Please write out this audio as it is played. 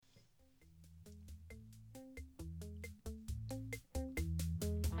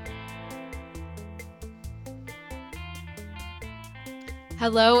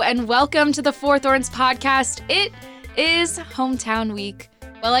Hello and welcome to the Four Thorns podcast. It is Hometown Week.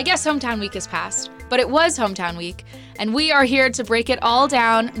 Well, I guess Hometown Week is past, but it was Hometown Week, and we are here to break it all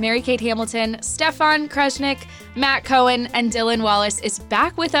down. Mary-Kate Hamilton, Stefan Kreshnik, Matt Cohen, and Dylan Wallace is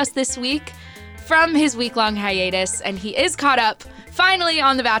back with us this week from his week-long hiatus, and he is caught up finally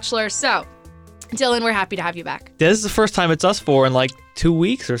on The Bachelor. So, Dylan, we're happy to have you back. This is the first time it's us four in like 2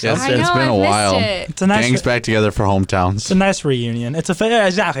 weeks or something. I know, It's been a I've while. missed it. It's a nice Gang's back together for hometowns. It's a nice reunion. It's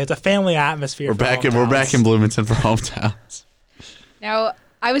exactly. It's a family atmosphere. We're back in Bloomington for hometowns. Now,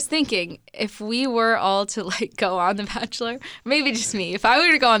 I was thinking, if we were all to go on The Bachelor, maybe just me, if I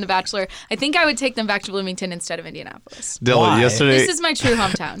were to go on The Bachelor, I think I would take them back to Bloomington instead of Indianapolis. Dylan, Why? yesterday, This is my true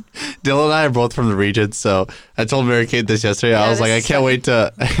hometown. Dylan and I are both from the region, so I told Mary-Kate this yesterday. Yeah, I was like, I this is can't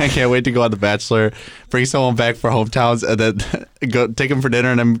wait to go on The Bachelor, bring someone back for hometowns, and then go take them for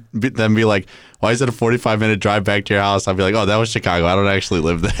dinner, and then be like, why is it a 45-minute drive back to your house? I'll be like, oh, that was Chicago. I don't actually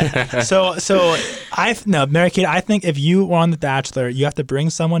live there. Mary-Kate, I think if you were on The Bachelor, you have to bring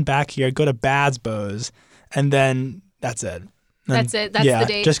someone back here, go to Bazbo's, and then that's it. That's it. That's yeah, the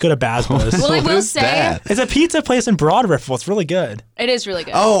date. just go to Bazbo's. Well, I What will is say, that? It's a pizza place in Broad Ripple. It's really good. it is really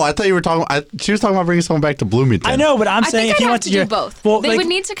good. Oh, I thought you were talking. She was talking about bringing someone back to Bloomington. I know, but I'm I saying think if I'd you have went to to your do both. well, They like, would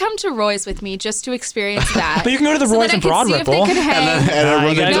need to come to Roy's with me just to experience that. but you can go to the so Roy's that I in could Broad see Ripple. if they could hang. And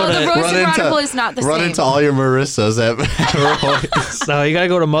you gotta no, go the to- Roy's in Broad Ripple is not the run same. into all your Marissas at Roy's. So you gotta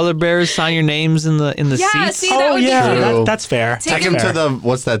go to Mother Bears, sign your names in the Yeah, seats. see, that Oh would be yeah, cute. that's fair. Take Take him to the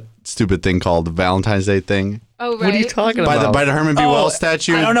what's that stupid thing called, the Valentine's Day thing, Oh, right. What are you talking by about? the Herman B. Oh, Wells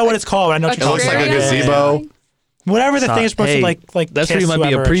statue. I don't know what it's called. But I know what It you're looks talking like a about. gazebo. Whatever the thing is supposed to like That's where kiss you might be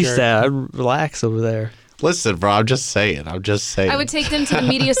whoever a at priest church. at. I'd relax over there. Listen, bro, I'm just saying. I would take them to the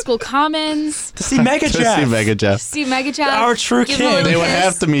Media School Commons, To see Mega to Jeff. see Mega Jeff. see Mega Jeff. Our true give him a king. little They would kiss.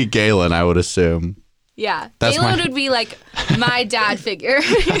 have to meet Galen, I would assume. Yeah. That's Galen my- would be like my dad figure.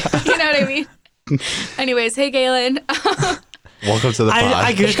 You know what I mean? Anyways, hey, Galen. Welcome to the pod.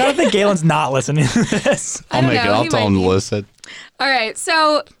 I just gotta think Galen's not listening to this. I don't know, I'll he tell might him to be. listen. All right,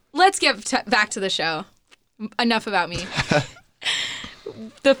 so let's get back to the show. Enough about me.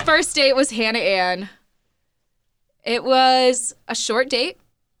 The first date was Hannah Ann. It was a short date.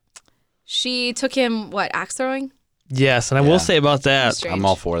 She took him, axe throwing? Yes, and I Yeah. will say about that, Strange. I'm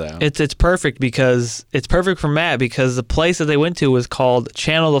all for that. it's perfect because it's perfect for Matt because the place that they went to was called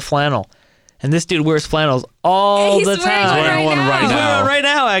Channel the Flannel. And this dude wears flannels all He's the wearing time. one right one now. right He's now. wearing it right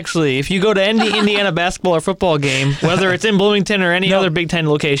now, actually. If you go to any Indiana basketball or football game, whether it's in Bloomington or any other Big Ten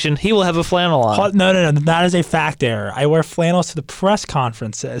location, he will have a flannel on. No, that is a fact error. I wear flannels to the press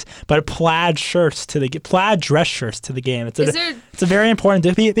conferences, but plaid dress shirts to the game. It's a very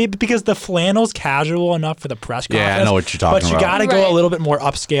important because the flannel's casual enough for the press conference. Yeah, I know what you're talking But you about. got to go Right. a little bit more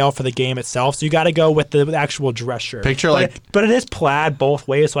upscale for the game itself. So you got to go with the actual dress shirt. But it is plaid both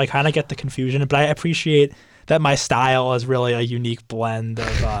ways, so I kind of get the confusion. But I appreciate that my style is really a unique blend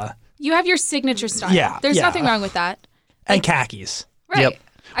of You have your signature style. Yeah, There's yeah. nothing wrong with that. and khakis. Right. Yep.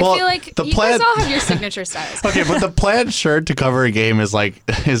 I Well, feel like the you plaid- guys all have your signature styles. Okay, but the plaid shirt to cover a game is like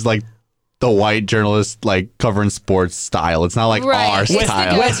the white journalist covering sports style. It's not like Right. our It's the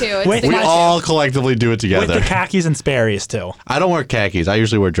style. go-to. It's with the We go-to. all collectively do it With together. the khakis and Sperry's too. I don't wear khakis. I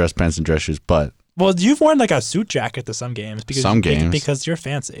usually wear dress pants and dress shoes, but Well, you've worn like a suit jacket to some games because you're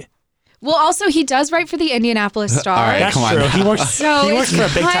fancy. Well, also, he does write for the Indianapolis Star. All right. That's come on true. now. He works. So he works it's for a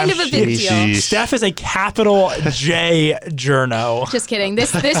big kind time. of a big deal. Sheesh. Steph is a capital J journo. Just kidding.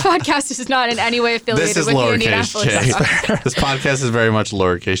 This podcast is not in any way affiliated This is with the lowercase Indianapolis j. Star. This podcast is very much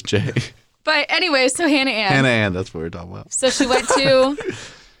lowercase j. But anyway, so Hannah Ann. Hannah Ann, that's what we're talking about. So she went to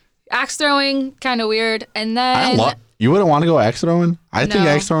axe throwing, kind of weird, and then You wouldn't want to go axe throwing? I think No,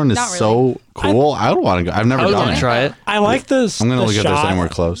 axe throwing is not really. so cool. I would want to go. I've never I would done want it. to try it. I like this. I'm gonna look if there's shot. anywhere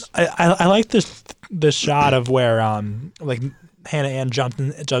close. I like this shot of where Hannah Ann jumped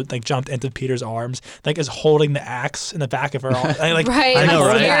into Peter's arms, is holding the axe in the back of her arm. Right, I know,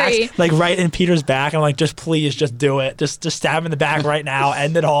 that's right? scary. Right in Peter's back. I'm like, just please, just do it. Just stab him in the back right now.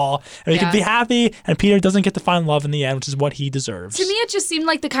 End it all. And we Yeah. can be happy. And Peter doesn't get to find love in the end, which is what he deserves. to me, it just seemed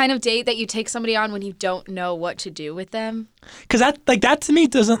like the kind of date that you take somebody on when you don't know what to do with them. Because that to me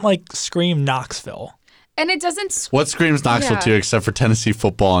doesn't scream Knoxville. And it doesn't. What screams Knoxville Yeah. to you except for Tennessee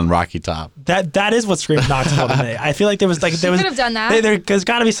football and Rocky Top? That is what screams Knoxville to me. I feel like there was She could have done that. There's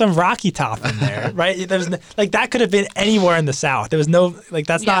got to be some Rocky Top in there, right? There's that could have been anywhere in the South. There was no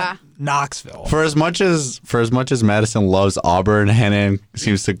that's Yeah. not Knoxville. For as much as Madison loves Auburn, Hannah Ann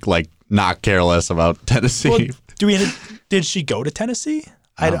seems to not care less about Tennessee. Well, did she go to Tennessee?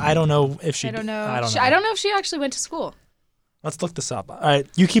 I don't know if she. I don't know. I don't know. I don't know if she actually went to school. Let's look this up. All right,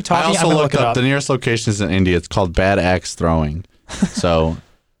 you keep I talking. also I'm gonna looked look it up up. the nearest location is in India. It's called Bad Axe Throwing. So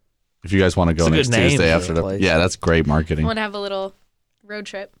if you guys want to go It's a next good name Tuesday for after the the place. yeah, that's great I marketing. want to have a little road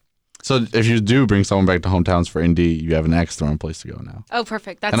trip. So if you do bring someone back to hometowns for Indy, you have an axe throwing place to go now. Oh,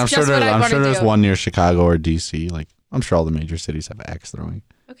 perfect. That's And I'm just sure what I want to do. there's one near Chicago or DC. Like I'm sure all the major cities have axe throwing.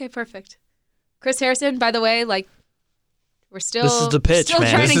 Okay, perfect. Chris Harrison, by the way, like we're still This is the pitch, still man.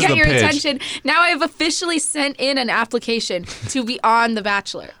 trying This to is get the your pitch. attention. Now I have officially sent in an application to be on The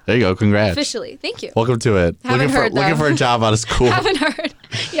Bachelor. There you go. Congrats. Officially. Thank you. Welcome to it. Haven't heard, looking though. for a job out of school. Haven't heard.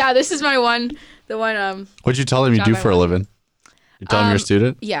 Yeah, this is my one. The one. What'd you tell them you job do I for a want. living? You tell them you're a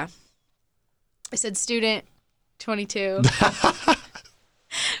student? Yeah. I said student, 22.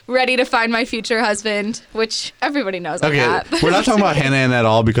 Ready to find my future husband, which everybody knows I'm Okay, not. we're not talking about Hannah Ann at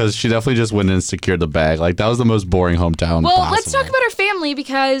all because she definitely just went and secured the bag. Like that was the most boring hometown. Well, possible. let's talk about her family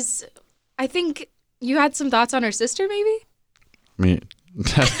because I think you had some thoughts on her sister, maybe? I mean,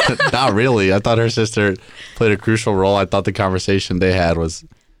 not really. I thought her sister played a crucial role. I thought the conversation they had was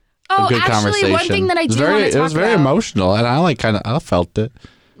Oh, a good actually, conversation. one thing that I It was do want to talk It was very about. emotional, and I felt it.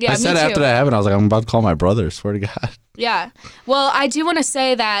 Yeah, I said me too. after that happened, I was like, I'm about to call my brother. Swear to God. Yeah. Well, I do want to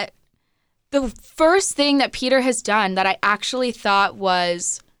say that the first thing that Peter has done that I actually thought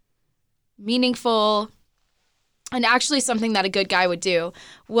was meaningful and actually something that a good guy would do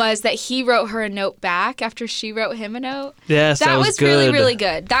was that he wrote her a note back after she wrote him a note. Yes, that was good. really, really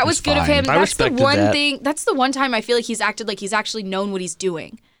good. That was good of fine. him. I That's the respected one that. thing. That's the one time I feel like he's acted like he's actually known what he's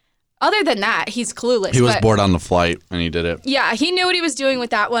doing. Other than that, he's clueless. He was but- bored on the flight, and he did it. Yeah, he knew what he was doing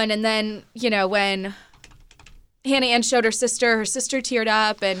with that one. And then, when Hannah Ann showed her sister teared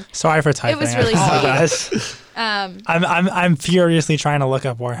up. And Sorry for typing. was really I sweet. apologize. I'm furiously trying to look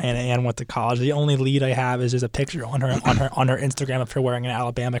up where Hannah Ann went to college. The only lead I have is just a picture on her Instagram of her wearing an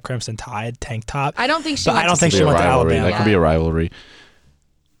Alabama Crimson Tide tank top. I don't think she But went I don't to think Could she be a went to rivalry. Alabama. That could be a rivalry.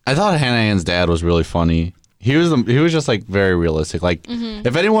 I thought Hannah Ann's dad was really funny. He was just like very realistic. Like Mm-hmm.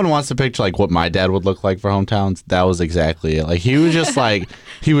 if anyone wants to picture like what my dad would look like for hometowns, that was exactly it. Like he was just like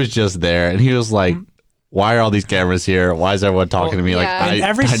he was just there, and he was like, "Why are all these cameras here? Why is everyone talking to me? Like yeah. And I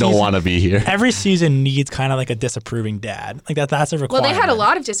every don't season- want to be here." Every season needs kind of like a disapproving dad. Like that's a Well, requirement. they had a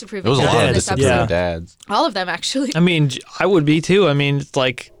lot of disapproving It was a dads lot in of this disapproving episode. dads. All of them, actually. I mean, I would be too. I mean, it's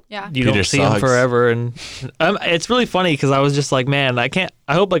like Yeah. you Peter don't see him sucks. forever, and it's really funny because I was just like, man, I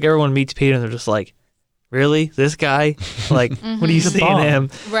hope like everyone meets Peter and they're just like, really, this guy? Like, what are you He's a seeing bum. him?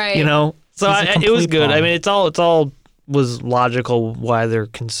 Right. You know. So He's a it was complete good. I bum. mean, it's all was logical why they're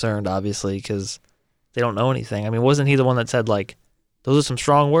concerned, obviously, because they don't know anything. I mean, wasn't he the one that said like, those are some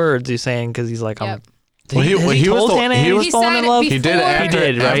strong words he's saying? Because he's like, Yep. Well, he was told the- Hannah he Ann was- he's falling He in said love? before- He did He after,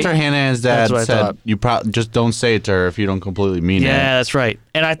 did, right? after Hannah Ann's dad That's what I said, thought. "You just don't say it to her if you don't completely mean it." Yeah, that's right.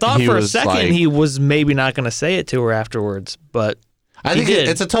 And I thought He for a was second like- he was maybe not going to say it to her afterwards, but I He think did.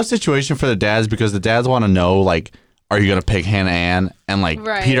 it's a tough situation for the dads because the dads want to know, like, are you going to pick Hannah Ann? And, like,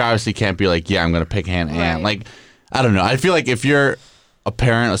 Right. Peter obviously can't be like, yeah, I'm going to pick Hannah Ann. Right. Like, I don't know. I feel like if you're a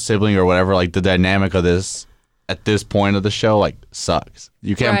parent, a sibling, or whatever, like, the dynamic of this at this point of the show, like, sucks.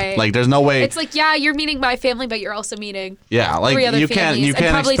 You can't, Right. like, there's no way. It's like, yeah, you're meeting my family, but you're also meeting yeah, like, three other you families can't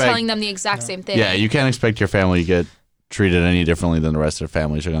and probably expect, telling them the exact same thing. yeah, you can't expect your family to get treated any differently than the rest of their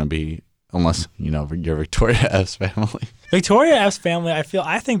families are going to be, unless, you're Victoria F's family. Victoria F's family.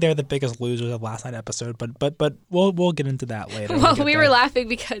 I think they're the biggest losers of last night's episode. But we'll get into that later. Well, get we there. were laughing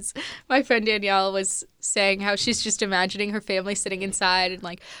because my friend Danielle was saying how she's just imagining her family sitting inside and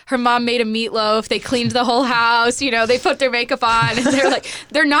like her mom made a meatloaf, they cleaned the whole house, they put their makeup on, and they're like,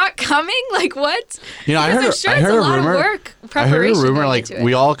 they're not coming? Like, what? I Because heard, I'm sure I it's heard a a lot rumor. of work, I heard a preparation rumor, going like, into it.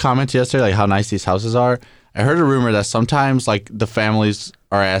 we all commented yesterday, like, how nice these houses are. I heard a rumor that sometimes, like, the families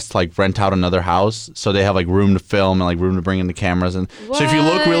are asked to, like, rent out another house so they have, like, room to film and, like, room to bring in the cameras. And so if you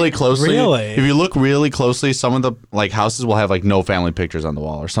look really closely, some of the, like, houses will have, like, no family pictures on the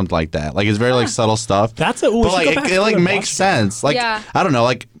wall or something like that. Like, it's very, like, subtle stuff. That's a. But, like, it like, makes sense. Like, Yeah. I don't know,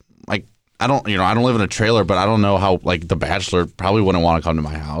 like, I don't live in a trailer, but I don't know how, like, The Bachelor probably wouldn't want to come to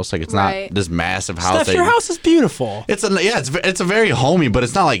my house. Like, it's Right. not this massive house. Steph, your house is beautiful. It's a very homey, but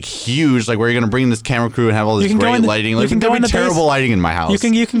it's not like huge. Like where you're gonna bring this camera crew and have all You this can go great in the- lighting. you Like can go there'd in be the terrible base- lighting in my house.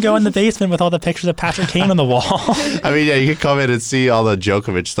 You can go in the basement with all the pictures of Patrick Kane on the wall. I mean, yeah, you can come in and see all the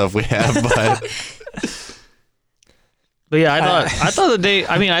Djokovic stuff we have, but But yeah, I thought the day.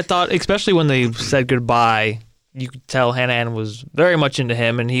 I mean, I thought especially when they said goodbye, you could tell Hannah Ann was very much into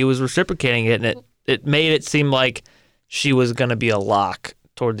him, and he was reciprocating it, and it made it seem like she was gonna be a lock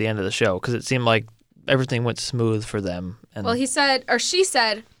toward the end of the show because it seemed like everything went smooth for them. And Well, she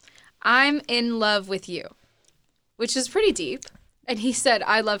said, I'm in love with you, which is pretty deep. And he said,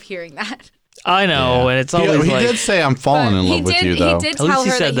 I love hearing that. I know, and it's always he like did say I'm falling in love with you, though. He did At least tell he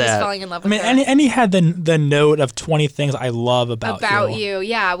her said that he was that. falling in love I with mean, her. and he had the note of 20 things I love about you,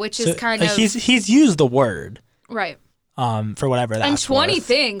 yeah, which So, is kind like, of he's used the word right. For whatever that's And 20 worth.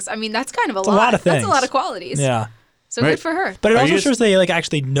 things. I mean, that's kind of a a lot. lot of That's things. a lot of qualities. Yeah. So Right. good for her. But it Are also you- shows that he like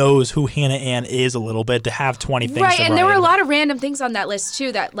actually knows who Hannah Ann is a little bit to have 20 things Right, to and there were write. a lot of random things on that list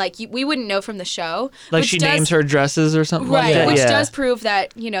too that like we wouldn't know from the show. like which she does- names her dresses or something right, like that. which yeah. does prove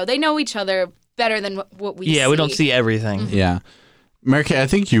that they know each other better than what we see. Yeah, we don't see everything. Yeah. Mary Kay, I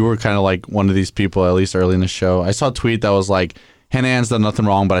think you were kind of like one of these people, at least early in the show. I saw a tweet that was like, Hannah Ann's done nothing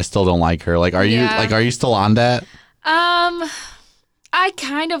wrong, but I still don't like her. Like, are you still on that? I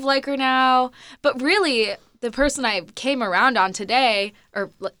kind of like her now, but really the person I came around on today or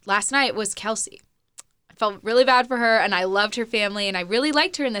last night was Kelsey. I felt really bad for her, and I loved her family, and I really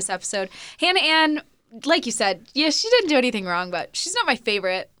liked her in this episode. Hannah Ann, like you said, yeah, she didn't do anything wrong, but she's not my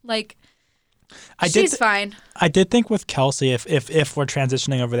favorite. Like, she's fine. I did think with Kelsey, if we're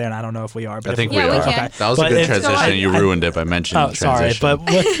transitioning over there, and I don't know if we are, but I if think Yeah, we we are. can. That was a But good if- transition. I- You I- ruined it by mentioning Oh, sorry,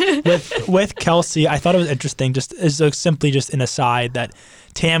 transition. but with Kelsey, I thought it was interesting. Just as simply just an aside that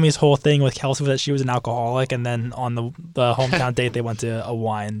Tammy's whole thing with Kelsey was that she was an alcoholic, and then on the hometown date they went to a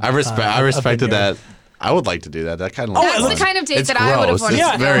wine. I respected vineyard. that. I would like to do that. That kind of That's looks the fun. kind of date It's that I would have gross. wanted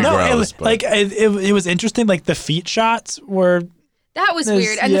It's to go. very gross. but- It was interesting. Like the feet shots were That was There's-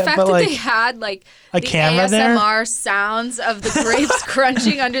 weird. And the yeah, fact but, that like, they had like a the camera there? ASMR sounds of the grapes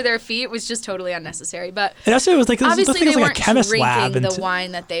crunching under their feet was just totally unnecessary. But and also it was like this obviously thing they was like weren't a chemist lab. drinking And the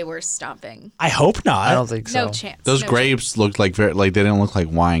wine that they were stomping. I hope not. I don't think so. No chance. Those No grapes looked like they didn't look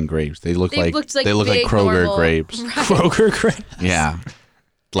like wine grapes. They looked They like looked like they looked like big, Kroger normal- grapes. Kroger grape. Yeah,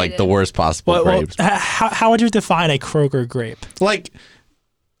 like the did. worst possible Well, grapes. how would you define a Kroger grape? Like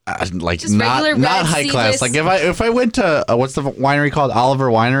Just not regular not red high class. seedless- Like if I went to what's the winery called, Oliver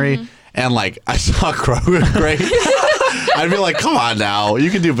Winery, Mm-hmm. and like I saw Kroger grapes, I'd be like, come on now, you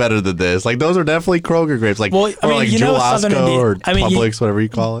can do better than this. Like those are definitely Kroger grapes. Like Well, I or mean, like you know, Southern Jewel-Osco or Indi- I mean, you- Publix, whatever you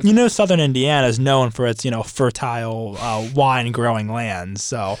call it. You know, Southern Indiana is known for its fertile wine growing lands.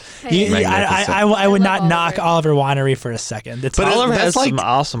 So Hey. Magnificent. I would I not love knock Oliver Winery for a second. It's But not- Oliver that's has like- some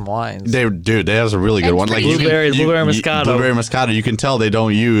awesome wines. They have a really good And one. Like pretty you can- Blueberry- you- blueberry you- Moscato. Blueberry Moscato. You can tell they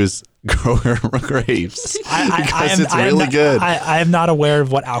don't use Kroger grapes because it's really good. I am not aware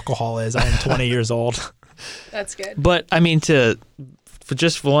of what alcohol is. I am 20 years old. That's good. But I mean, for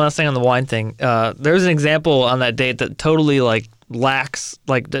one last thing on the wine thing, there's an example on that date that totally like lacks,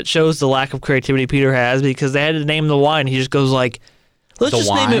 like that shows the lack of creativity Peter has because they had to name the wine. He just goes like, let's The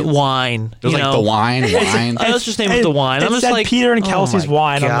just name it wine? wine. It was like the wine. Let's just name it the wine. It I'm just said like Peter and oh Kelsey's my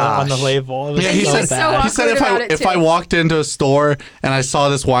wine on the gosh. label. It was Yeah, he so said, bad. he said awkward about it, if I too. walked into a store and I saw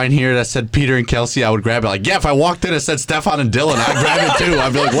this wine here that said Peter and Kelsey, I would grab it. Like, yeah, if I walked in and said Stefan and Dylan, I'd grab it too.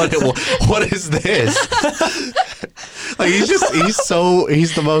 I'd be like, what is this? Like he's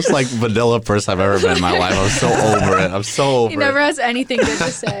the most like vanilla person I've ever met in my life. I'm so over it. I'm so over He never it. has anything good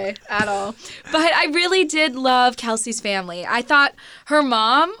to say at all. But I really did love Kelsey's family. I thought her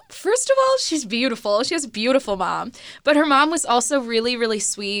mom, first of all, she's beautiful. She has a beautiful mom. But her mom was also really, really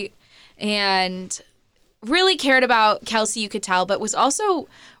sweet and really cared about Kelsey, you could tell, but was also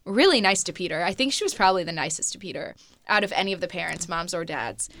really nice to Peter. I think she was probably the nicest to Peter out of any of the parents, moms or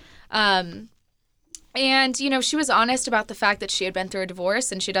dads. And, she was honest about the fact that she had been through a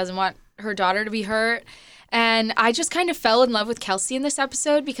divorce and she doesn't want her daughter to be hurt. And I just kind of fell in love with Kelsey in this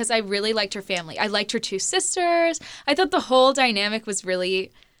episode because I really liked her family. I liked her two sisters. I thought the whole dynamic was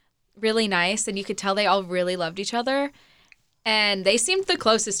really, really nice. And you could tell they all really loved each other. And they seemed the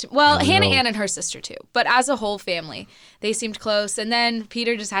closest to, well, Hannah Ann and her sister too. But as a whole family, they seemed close. And then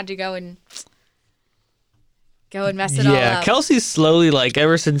Peter just had to go and mess it all Yeah, up. Kelsey's slowly like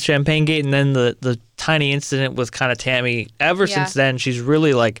ever since Champagne Gate and then the tiny incident with kind of Tammy. Ever Yeah. since then, she's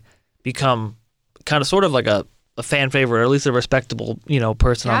really like become kind of sort of like a fan favorite or at least a respectable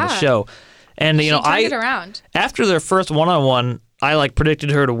person on the Yeah. show. And She turned I it around. after their first one-on-one, I like predicted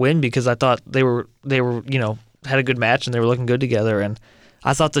her to win because I thought they were had a good match and they were looking good together. And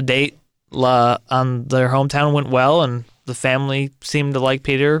I thought the date on their hometown went well and the family seemed to like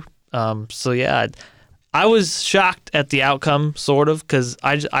Peter. So yeah. I was shocked at the outcome, sort of, because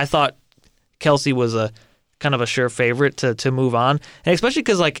I thought Kelsey was a kind of a sure favorite to move on, and especially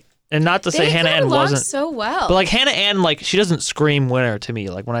because and not to say They Hannah got Ann along wasn't, so well. but Hannah Ann she doesn't scream winner to me.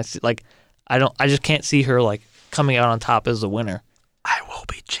 Like when I see I just can't see her coming out on top as the winner. I will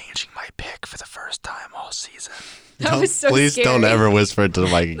be changing my pick for the first time all season. that was so Please scary. don't ever whisper it to the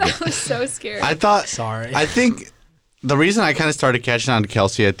mic again. That was so scary. Sorry. I think the reason I kind of started catching on to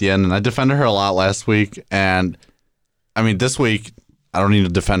Kelsey at the end, and I defended her a lot last week, and I mean this week I don't need to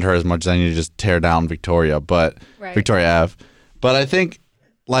defend her as much as I need to just tear down Victoria, but Victoria F. But I think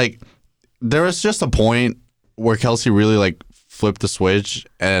like there was just a point where Kelsey really like flipped the switch,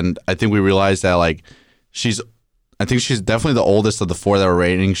 and I think we realized that like I think she's definitely the oldest of the 4 that were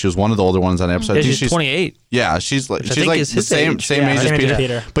rating. She was one of the older ones on the episode. Yeah, I think she's 28. Yeah, she's like the same age as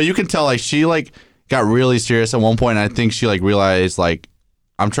Peter. But you can tell like she like got really serious at one point, and I think she like realized like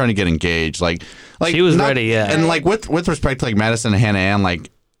I'm trying to get engaged. Like she was ready, yeah. And like with respect to like Madison and Hannah Ann, like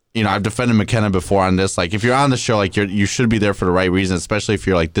you know I've defended McKenna before on this. Like if you're on the show, like you should be there for the right reason, especially if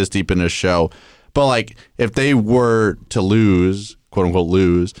you're like this deep in the show. But like if they were to lose, quote unquote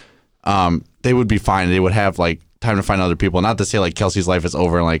lose, they would be fine. They would have like time to find other people. Not to say like Kelsey's life is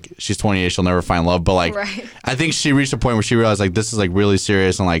over and like she's 28, she'll never find love. But like I think she reached a point where she realized like this is like really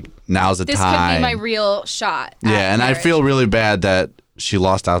serious and like now's the time. This could be my real shot. Yeah, and marriage. I feel really bad that she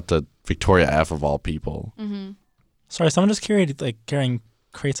lost out to Victoria F of all people. Mm-hmm. Sorry, someone just carrying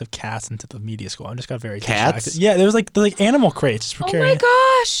crates of cats into the media school. I just got very Cats? distracted. Yeah, there was like animal crates. For carrying. My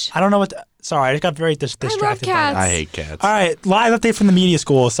gosh. I don't know what. Sorry, I just got very distracted. I love cats. I hate cats. All right, live update from the media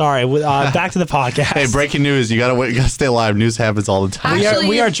school. Sorry, back to the podcast. Hey, breaking news! You gotta stay live. News happens all the time. Actually,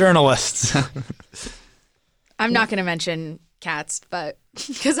 we are journalists. I'm not going to mention cats, but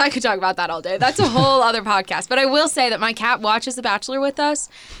because I could talk about that all day. That's a whole other podcast. But I will say that my cat watches The Bachelor with us.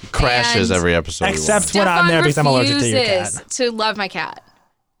 Crashes every episode. Except when I'm there because I'm allergic to your cat. To love my cat.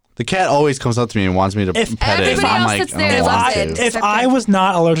 The cat always comes up to me and wants me to pet it. Everybody I'm else like, that's there loves it. If I was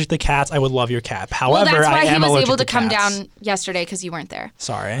not allergic to cats, I would love your cat. However, well, that's why I am he was allergic able to come cats. down yesterday because you weren't there.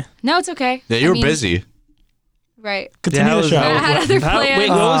 Sorry. No, it's okay. Yeah, you were busy. Right. Continue the show. I had other plans. Wait,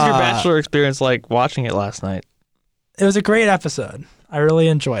 what was your Bachelor experience like watching it last night? It was a great episode. I really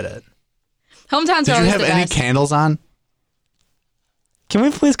enjoyed it. Hometowns Did are you always have the any best. candles on? Can we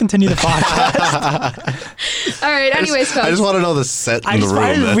please continue the podcast? All right. Anyways, folks. I just want to know the set in the room.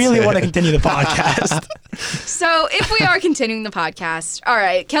 I really want to continue the podcast. So if we are continuing the podcast, all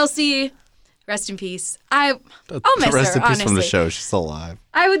right, Kelsey, rest in peace. I'll miss Rest her, in peace honestly. from the show. She's still alive.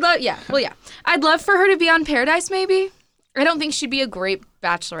 I would love, I'd love for her to be on Paradise, maybe. I don't think she'd be a great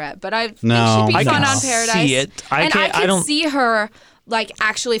bachelorette, but I think she'd be I fun can on Paradise. see it. I could see her like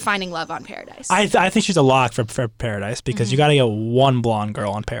actually finding love on Paradise. I think she's a lock for Paradise because you got to get one blonde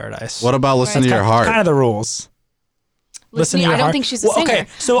girl on Paradise. What about listen to your heart? Kind of the rules. Listen to your heart. I don't think she's a singer.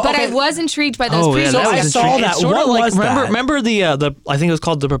 But I was intrigued by those previews. I saw that. What was that? Remember the I think it was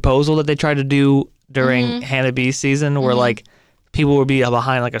called The Proposal that they tried to do during Hannah B's season, where like people would be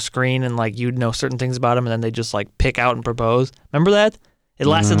behind like a screen and like you'd know certain things about them, and then they just like pick out and propose. Remember that? It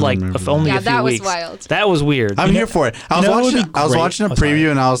lasted only a few weeks. That was wild. That was weird. I'm here for it. I was watching a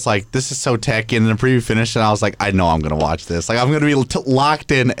preview and I was like, this is so tacky. And then the preview finished and I was like, I know I'm going to watch this. Like I'm going to be locked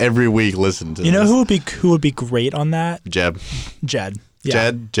in every week listening to this. You know who would be great on that? Jed.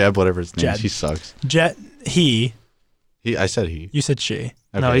 Yeah. Jed, whatever his name is. Jed. He sucks. Jed, I said he. You said she.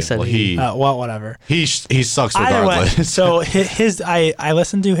 Okay, no, he said he. Well, whatever. He sucks regardless. Way, so I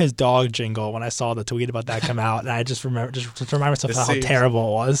listened to his dog jingle when I saw the tweet about that come out, and I just remind myself how terrible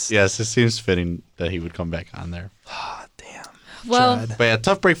it was. Yes, it seems fitting that he would come back on there. Oh, damn. Well, Jed. But yeah,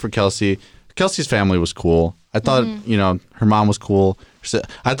 tough break for Kelsey. Kelsey's family was cool. I thought, her mom was cool.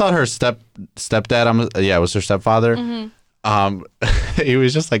 I thought her stepdad, was her stepfather. He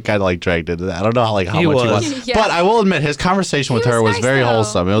was just like kind of like dragged into that. I don't know how much he was. Yeah. But I will admit his conversation with her was nice, very though.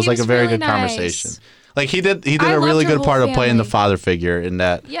 wholesome. It was like a very really good nice. conversation. Like he did I a really loved her good part whole of playing the family. father figure in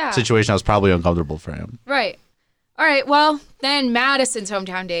that situation. I was probably uncomfortable for him. right. All right. Well, then Madison's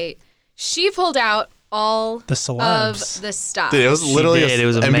hometown date. She pulled out all The celebs. of the stuff. Dude, it was literally did. It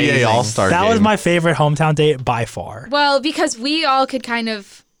was NBA amazing. All-Star That game. was my favorite hometown date by far. Well, because we all could kind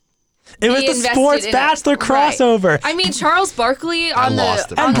of. It was be the invested Sports in it. Bachelor Right. crossover. I mean, Charles Barkley on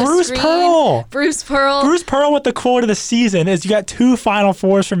lost it. on And the Bruce screen. Pearl. Bruce Pearl. Bruce Pearl with the quote of the season is you got 2 Final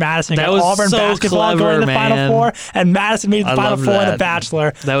Fours for Madison. You That got was Auburn so basketball going to the clever, Final man. Four, and Madison made the I Final love Four in The that.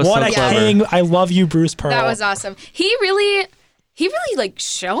 Bachelor. That was what so a clever. king. I love you, Bruce Pearl. That was awesome. He really like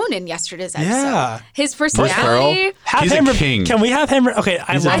shone in yesterday's episode. Yeah. His Pearl? personality. Have He's him a king. Can we have him? Okay,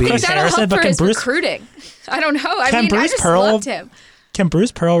 I He's a love beast. I think Chris that'll Harrison, help but for can his Bruce recruiting. I don't know. I Can mean, I Bruce just Pearl- loved him. Can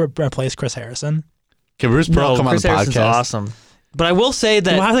Bruce Pearl replace Chris Harrison? Can Bruce Pearl come on Chris the Harrison's podcast? awesome. But I will say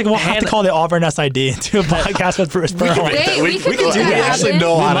that We'll have to call the Auburn SID and do a podcast with Bruce Pearl. Wait, we could do We that. actually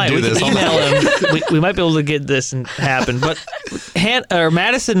know how to do we this. can email him. We might be able to get this and happen. But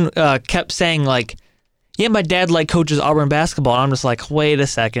Madison kept saying like, "Yeah, my dad like coaches Auburn basketball." And I'm just like, wait a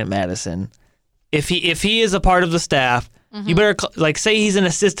second, Madison. If he is a part of the staff, You better say he's an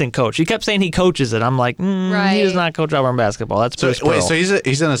assistant coach. He kept saying he coaches it. I'm like, he does not coach Auburn basketball. That's Bruce Pearl. Wait, so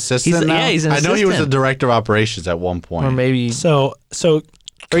he's an assistant now? Yeah, he's an assistant. I know he was the director of operations at one point. Or maybe. So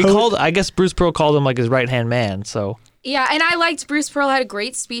he called. I guess Bruce Pearl called him like his right hand man. So. Yeah, and I liked Bruce Pearl had a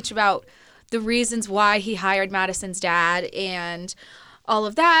great speech about the reasons why he hired Madison's dad and all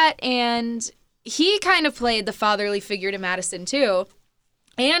of that, and he kind of played the fatherly figure to Madison too.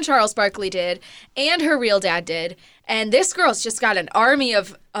 And Charles Barkley did, and her real dad did. And this girl's just got an army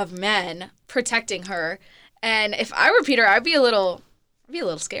of men protecting her. And if I were Peter, I'd be a little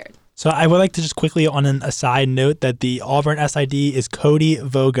scared. So I would like to just quickly on an aside note that the Auburn SID is Cody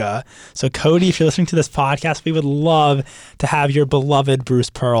Voga. So Cody, if you're listening to this podcast, we would love to have your beloved Bruce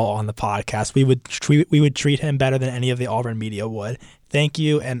Pearl on the podcast. We would treat him better than any of the Auburn media would. Thank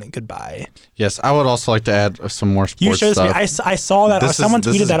you and goodbye. Yes, I would also like to add some more sports you showed stuff. Me. I saw that. Someone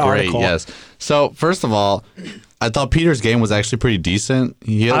tweeted that great, article. Yes. So first of all, I thought Peter's game was actually pretty decent.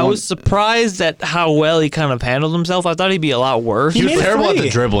 I was surprised at how well he kind of handled himself. I thought he'd be a lot worse. He was terrible at the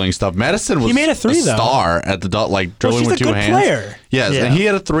dribbling stuff. Madison was made a star at the dribbling with two hands. Player. Yes, and he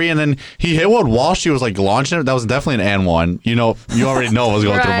had a 3, and then he hit one while she was launching it. That was definitely an and one. You already know what was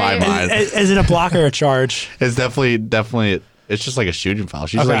going through my mind. Is it a block or a charge? It's definitely. It's just like a shooting foul.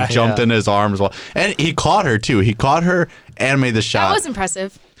 She's jumped into his arm as well. And he caught her, too. He caught her and made the shot. That was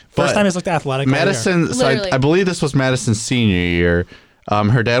impressive. First time he's looked athletic. Madison, so I believe this was Madison's senior year.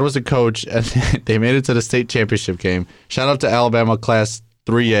 Her dad was a coach, and they made it to the state championship game. Shout out to Alabama Class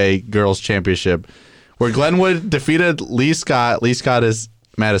 3A Girls Championship, where Glenwood defeated Lee Scott. Lee Scott is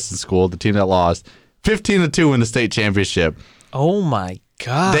Madison's school, the team that lost, 15-2 in the state championship. Oh, my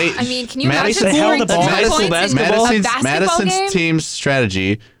God. Can you imagine scoring 2 points in a basketball game? Team's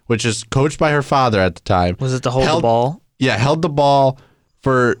strategy, which is coached by her father at the time. Was it to hold the ball? Yeah, held the ball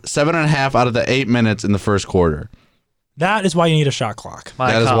for 7.5 out of the 8 minutes in the first quarter. That is why you need a shot clock.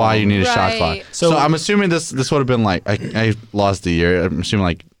 That is why you need a shot clock. So I'm assuming this would have been I lost the year. I'm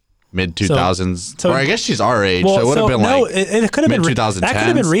assuming mid-2000s. Or I guess she's our age, so it would have been it could have been mid-2010s. That could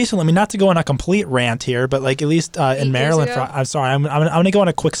have been recently. I mean, not to go on a complete rant here, but at least in Maryland. I'm sorry, I'm going to go on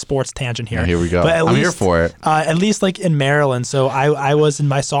a quick sports tangent here. Here we go. But I'm here for it. At least in Maryland. So I was in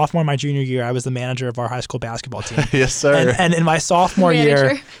my sophomore, my junior year, I was the manager of our high school basketball team. Yes, sir. And in my sophomore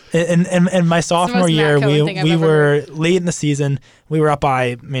year, in my sophomore year, we were late in the season. We were up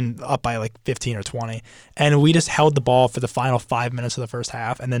by 15 or 20, and we just held the ball for the final 5 minutes of the first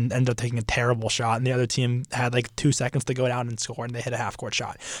half, and then ended up taking a terrible shot. And the other team had 2 seconds to go down and score, and they hit a half-court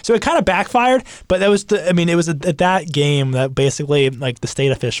shot. So it kind of backfired, but that was it was at that game that basically the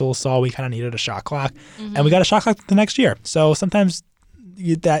state officials saw we kind of needed a shot clock, and we got a shot clock the next year. So sometimes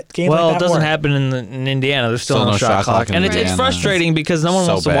that game. Well, it doesn't happen in Indiana. There's still no shot clock, and it's frustrating because no one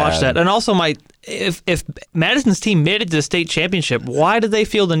wants to watch that. And also, if Madison's team made it to the state championship, why did they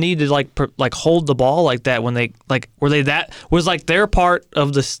feel the need to hold the ball like that when they was their part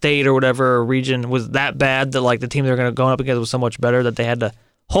of the state or whatever region was that bad that the team they were going up against was so much better that they had to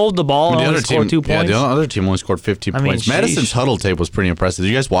hold the ball and only score 2 points? Yeah, the other team only scored 15 points. Madison's huddle tape was pretty impressive. Did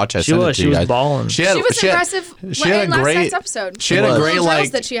you guys watch that? She was balling. She was impressive. She had a great episode. She had a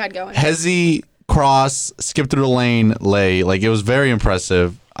great that she had going. Hezzy cross, skip through the lane, lay. It was very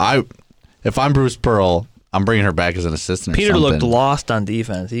impressive. If I'm Bruce Pearl, I'm bringing her back as an assistant. Peter looked lost on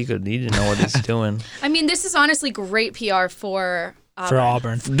defense. He didn't know what he's doing. This is honestly great PR for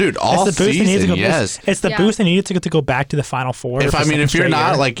Auburn. Dude, all season, yes. It's the boost they needed to go back to the Final Four. If you're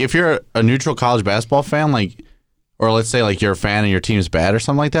not, if you're a neutral college basketball fan, or let's say you're a fan and your team's bad or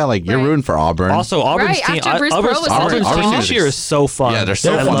something like that, you're rooting for Auburn. Also, Auburn's team, Auburn's team this year is so fun. Yeah, they're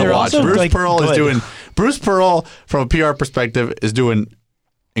so fun to watch. Bruce Pearl, from a PR perspective, is doing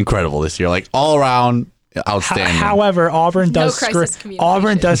incredible this year. All around, outstanding. However, Auburn does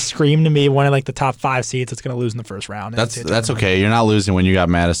scream to me one of the top 5 seeds that's going to lose in the first round. That's okay. You're not losing when you got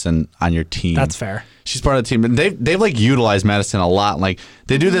Madison on your team. That's fair. She's part of the team. And they've utilized Madison a lot.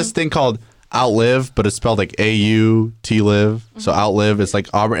 They do this thing called Outlive, but it's spelled AUTLIVE. So Outlive is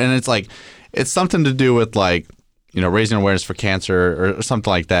Auburn, and it's something to do with raising awareness for cancer or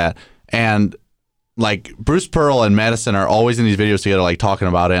something like that. And Bruce Pearl and Madison are always in these videos together, talking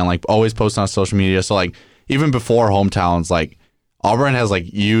about it and always posting on social media. So even before hometowns, Auburn has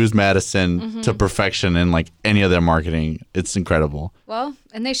used Madison to perfection in any of their marketing. It's incredible. Well,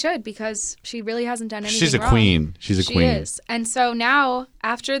 and they should, because she really hasn't done anything She's a wrong. queen. She's a queen. She is. And so now,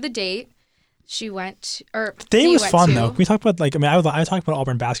 after the date, she went, or the date was fun though. Can we talk about I talk about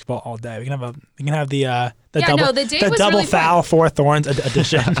Auburn basketball all day. We can have the double really foul, 4 Thorns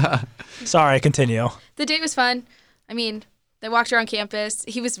edition. Sorry, continue. The date was fun. They walked around campus.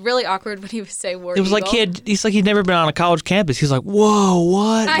 He was really awkward when he was saying War It was Eagle. like he's like he'd never been on a college campus. He's like, whoa,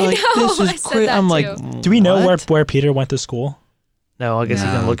 what? I like, know, This I is said crazy. that I'm too. like, Do we know what? where Peter went to school? No, I guess you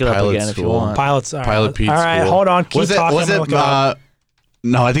No. can look it up Pilot again if you school. want. Pilots. All right. Pilot Pete's All right, school. hold on. Keep Was it? talking. Was I'm it? gonna look up.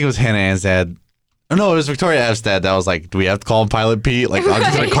 No, I think it was Hannah Ann's dad. Oh, no, it was Victoria F's dad. That was like, do we have to call him Pilot Pete? Like, I'm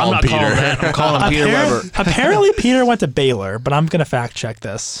just gonna Right. call I'm him not Peter. calling that. I'm calling him Peter Weber. Apparently, Peter went to Baylor, but I'm gonna fact check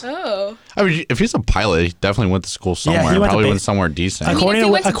this. Oh. I mean, if he's a pilot, he definitely went to school somewhere. he went to Probably Ba- went somewhere decent. I mean, According if he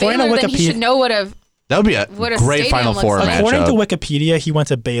to- went to according to Baylor, then he Wikipedia- should know what a That would be a What a great stadium Final looks Four like. matchup. According to Wikipedia, he went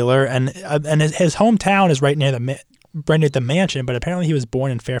to Baylor, and his hometown is right near the mansion. But apparently, he was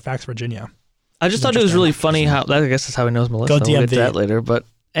born in Fairfax, Virginia. I just thought it was really funny how I guess that's how he knows Melissa. Go We'll get to DMV. that later. But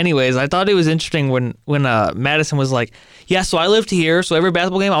anyways, I thought it was interesting when Madison was like, yeah, so I lived here, so every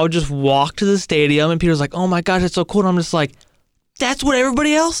basketball game I would just walk to the stadium, and Peter's like, oh my gosh, it's so cool. And I'm just like, that's what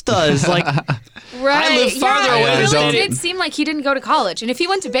everybody else does. Like, right. live farther yeah, away it than really Stadium. did seem like he didn't go to college. And if he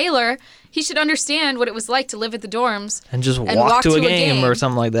went to Baylor, he should understand what it was like to live at the dorms. and just And walk to a game or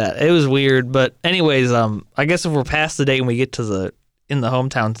something like that. It was weird, but anyways, I guess if we're past the date and we get to the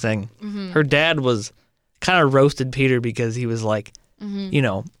hometown thing, her dad was kind of roasted Peter because he was like, you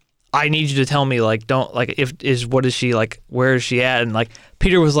know, I need you to tell me, like, don't, like, what is she, like, where is she at? And like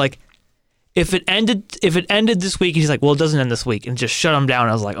Peter was like, if it ended this week, he's like, well, it doesn't end this week, and just shut him down.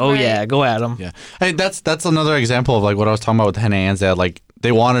 I was like, oh Right. yeah, go at him. Yeah, hey, that's another example of like what I was talking about with Hannah Ann's dad. Like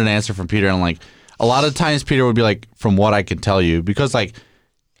they wanted an answer from Peter, and like a lot of times Peter would be like, "From what I can tell you," because like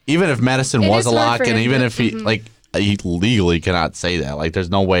even if Madison It was is a hard lock, for and him even to- if he legally cannot say that. Like there's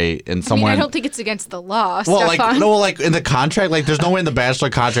no way in I mean, somewhere. I don't think it's against the law, well, like Stefan. no, like in the contract, like there's no way in the Bachelor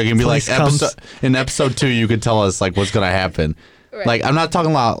contract you can be like Police comes. in episode 2 you could tell us like what's gonna happen. Right. Like I'm not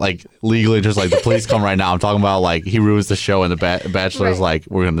talking about like legally just like the police come right now. I'm talking about like he ruins the show and the Bachelor's Right. like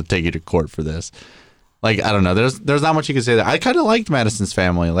we're gonna take you to court for this. Like I don't know. There's not much you can say there. I kind of liked Madison's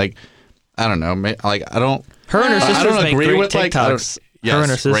family. Like I don't know. Like I don't. Her and her I sisters don't make agree great with like. I don't- TikToks. Yes, Her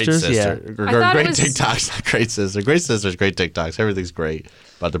and her great sisters, yeah. sister. I thought it Great was- TikToks. Great sister. Great sisters. Great TikToks. Everything's great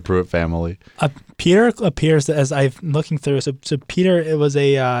about the Pruitt family. Peter appears as I'm looking through. So Peter, it was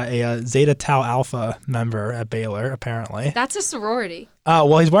a Zeta Tau Alpha member at Baylor, apparently. That's a sorority.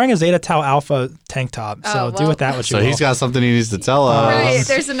 Well, he's wearing a Zeta Tau Alpha tank top. So Oh, do well. with that what you So will. he's got something he needs to tell us. Right.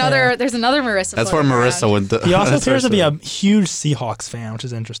 There's another Marissa. That's where floating Marissa around. went. To, He also that's appears to be where- a huge Seahawks fan, which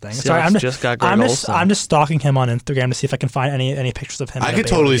is interesting. Seahawks just got Greg Olsen. I'm just stalking him on Instagram to see if I can find any pictures of him. I at a could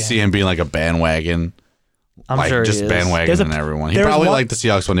Baylor totally game. see him being like a bandwagon. I'm like sure just he is. bandwagoning There's a- everyone. He there's probably one- liked the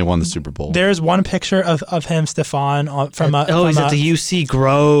Seahawks when they won the Super Bowl. There's one picture of him, Stefan, from He's at the UC.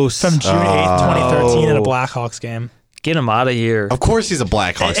 Gross. from June 8th, 2013, at a Oh. Blackhawks game. Get him out of here. Of course, he's a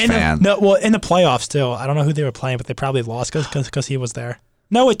Blackhawks In the- fan. no, well, in the playoffs too. I don't know who they were playing, but they probably lost because he was there.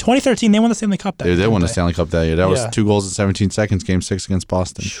 No, wait, 2013 they won the Stanley Cup. That They year, did win the didn't Stanley Cup that year. That was Yeah. 2 goals in 17 seconds. Game 6 against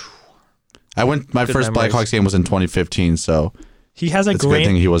Boston. I went. My Good first memories. Blackhawks game was in 2015. So He has a It's a good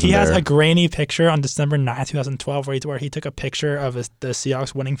thing he wasn't has there. a grainy picture on December 9th, 2012, where he took a picture of the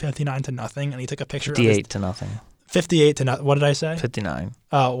Seahawks winning 59-0, and he took a picture of 58 to nothing. 58 to nothing. What did I say? 59.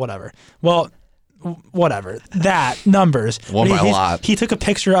 Oh, whatever. Well, whatever. That numbers. Won But by a lot. He took a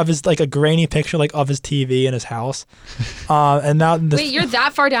picture of his a grainy picture of his TV in his house, and now this. Wait, you're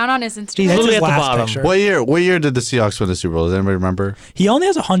that far down on his Instagram? He's that's literally his at the last bottom. picture. what year did the Seahawks win the Super Bowl? Does anybody remember? He only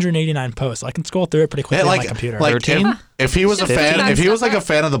has 189 posts. I can scroll through it pretty quickly Yeah, on my computer. Like 13? if he was a Should've fan, taken if he that was like stuff a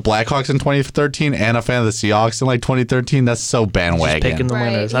fan of the Blackhawks in 2013 and a fan of the Seahawks in like 2013, that's so Just bandwagon. picking the Right.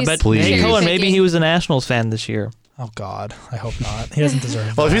 winners. I He's bet Please. Nate Cohen, picking- maybe he was a Nationals fan this year. Oh God, I hope not. He doesn't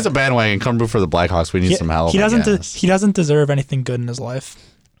deserve. Well, if that. he's a bandwagon, come root for the Blackhawks. We need some help. He I doesn't. guess. He doesn't deserve anything good in his life.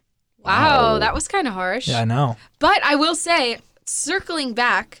 Wow, that was kind of harsh. Yeah, I know. But I will say, circling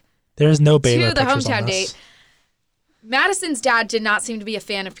back There's no Baylor to the pictures on hometown this. date, Madison's dad did not seem to be a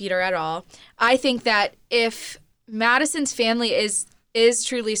fan of Peter at all. I think that if Madison's family is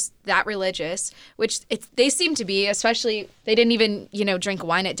truly that religious, which they seem to be, especially they didn't even drink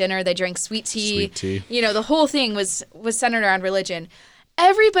wine at dinner. They drank sweet tea. Sweet tea. The whole thing was centered around religion.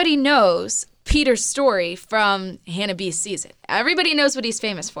 Everybody knows Peter's story from Hannah B's season. Everybody knows what he's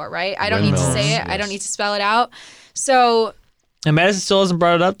famous for, right? I don't need to say it. I don't need to spell it out. So And Madison still hasn't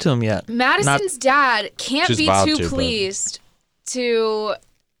brought it up to him yet. Madison's dad can't She's be about too to, but- pleased to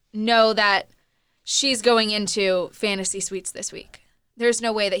know that she's going into fantasy suites this week. There's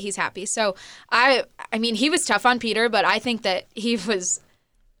no way that he's happy. So I mean, he was tough on Peter, but I think he was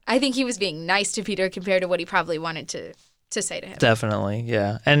being nice to Peter compared to what he probably wanted to say to him. Definitely,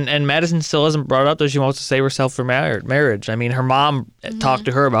 yeah. And Madison still hasn't brought it up that she wants to save herself for marriage. I mean, her mom talked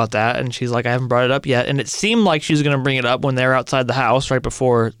to her about that, and she's like, I haven't brought it up yet. And it seemed like she was going to bring it up when they were outside the house right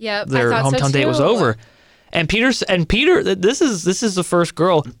before Yep, I their thought so hometown date was too. over. And Peter, this is the first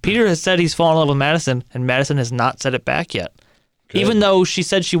girl. Peter has said he's fallen in love with Madison, and Madison has not said it back yet. Good. Even though she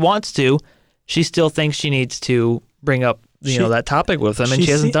said she wants to, she still thinks she needs to bring up that topic with him, and she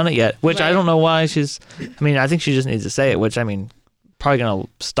hasn't done it yet. Which I don't know why she's. I mean, I think she just needs to say it. Which I mean, probably gonna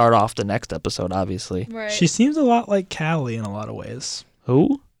start off the next episode, obviously. Right. She seems a lot like Callie in a lot of ways.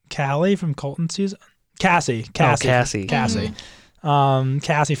 Who? Callie from Colton season. Cassie. Cassie. Cassie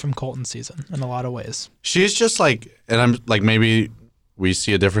from Colton season in a lot of ways. She's just like, and I'm like, maybe we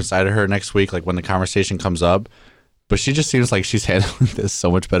see a different side of her next week, like when the conversation comes up. But she just seems like she's handling this so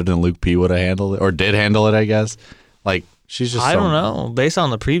much better than Luke P would have handled it, or did handle it, I guess. Like she's just. I don't know. Based on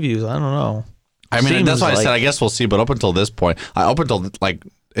the previews, I don't know. I mean, that's why I said I guess we'll see. But up until this point,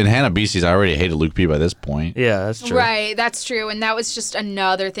 in Hannah B.C.'s, I already hated Luke P by this point. Yeah, that's true. Right, that's true. And that was just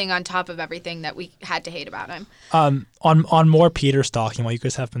another thing on top of everything that we had to hate about him. On more Peter stalking, while you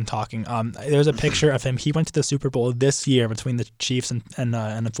guys have been talking, there's a picture of him. He went to the Super Bowl this year between the Chiefs and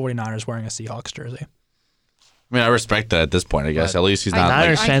the 49ers wearing a Seahawks jersey. I mean, I respect that at this point, I guess. At least he's not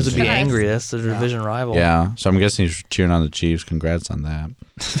Niners fans would be angry. That's the division rival. Yeah, so I'm guessing he's cheering on the Chiefs. Congrats on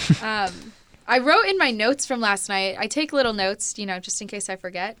that. I wrote in my notes from last night, I take little notes, just in case I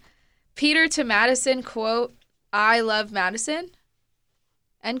forget. Peter to Madison, quote, "I love Madison,"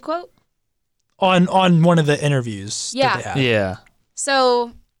 end quote. On one of the interviews that they had. Yeah.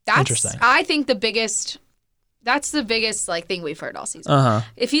 So that's, interesting. I think that's the biggest thing we've heard all season. Uh-huh.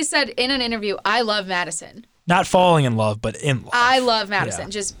 If he said in an interview, "I love Madison." Not falling in love, but in love. I love Madison, Yeah.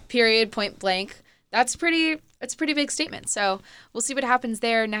 just period, point blank. That's a pretty big statement. So we'll see what happens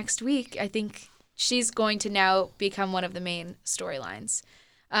there next week. I think she's going to now become one of the main storylines.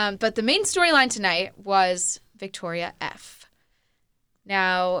 But the main storyline tonight was Victoria F.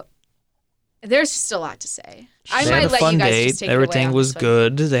 Now, there's just a lot to say. I They might had a let fun you guys date. just take it Everything away on was this one.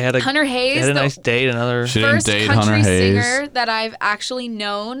 good. They had Hunter Hayes, a the nice date. Another. She didn't first date country Hunter Hayes. singer that I've actually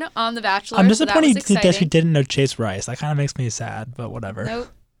known on The Bachelor. I'm so that was disappointed that she exciting. didn't know Chase Rice. That kind of makes me sad, but whatever. Nope.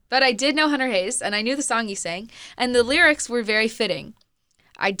 But I did know Hunter Hayes, and I knew the song he sang, and the lyrics were very fitting.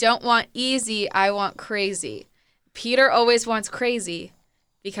 I don't want easy, I want crazy. Peter always wants crazy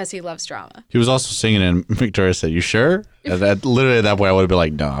because he loves drama. He was also singing, and Victoria said, "You sure?" And literally at that point, I would have been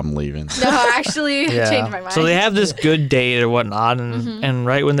like, "No, I'm leaving." No, I actually changed my mind. So they have this good date or whatnot, and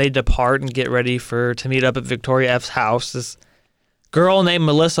right when they depart and get ready to meet up at Victoria F's house, this girl named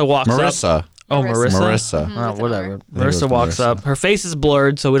Melissa walks up. Marissa. Oh, Marissa. Marissa. Mhm. Oh, whatever. I think it was Marissa walks Marissa. up. Her face is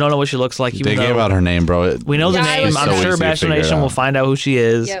blurred, so we don't know what she looks like. They gave out her name, bro. We know the Yeah, I name. was I'm so sure easy to Bachelor figure it Nation out. will find out who she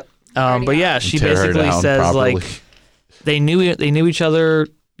is. Yep. But yeah, she Tear her basically down says properly. like they knew each other.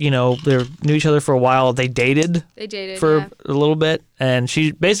 They knew each other for a while. They dated They dated for a little bit, and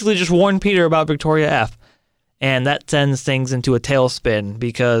she basically just warned Peter about Victoria F. And that sends things into a tailspin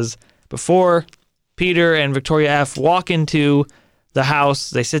because before Peter and Victoria F walk into the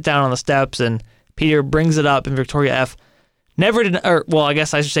house, they sit down on the steps, and Peter brings it up, and Victoria F never did. I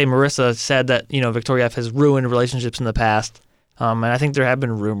guess I should say Marissa said that Victoria F has ruined relationships in the past, and I think there have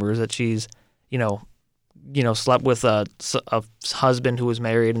been rumors that she's slept with a husband who was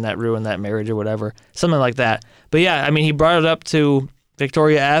married and that ruined that marriage or whatever, something like that. But yeah, I mean, he brought it up to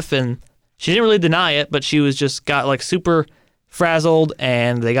Victoria F, and she didn't really deny it, but she was just got super frazzled,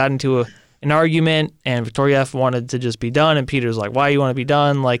 and they got into an argument, and Victoria F wanted to just be done, and Peter's like, "Why do you want to be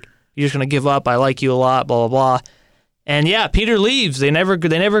done? Like, you're just gonna give up? I like you a lot, blah blah blah." And yeah, Peter leaves. They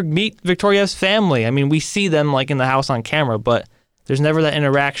never meet Victoria F's family. I mean, we see them in the house on camera, but there's never that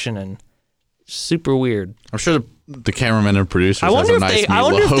interaction, and super weird. I'm sure the cameraman and producers. I wonder has a nice meatloaf.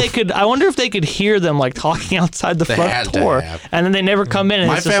 I wonder if they could hear them talking outside the They front had to door, have. and then they never come in. And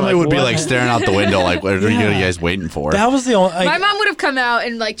My it's just family would be what? staring out the window, like, "What are you guys waiting for?" That was the only. My mom would have come out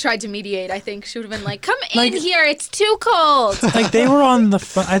and tried to mediate. I think she would have been like, "Come in here, it's too cold." They were on the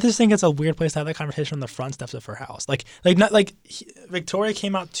front. I just think it's a weird place to have that conversation on the front steps of her house. Victoria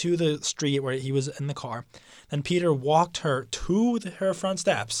came out to the street where he was in the car. Then Peter walked her to her front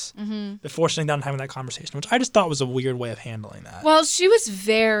steps before sitting down and having that conversation, which I just thought was a weird way of handling that. Well, she was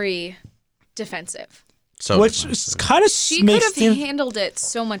very defensive. Which kind of She could have handled it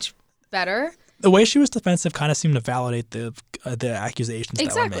so much better. The way she was defensive kind of seemed to validate the accusations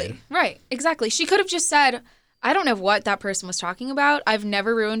that were made. Right, exactly. She could have just said, "I don't know what that person was talking about. I've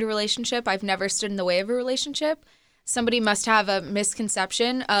never ruined a relationship. I've never stood in the way of a relationship. Somebody must have a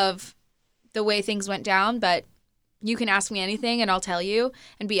misconception of the way things went down, but you can ask me anything and I'll tell you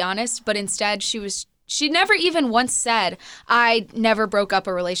and be honest." But instead, she never even once said, "I never broke up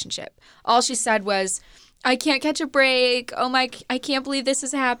a relationship." All she said was, "I can't catch a break. Oh my, I can't believe this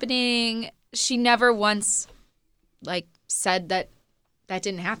is happening." She never once said that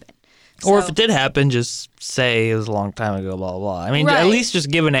didn't happen. Or So- if it did happen, just say it was a long time ago, blah, blah, blah. I mean, Right. at least just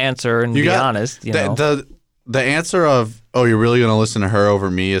give an answer and be honest, you know. The answer of, oh, you're really going to listen to her over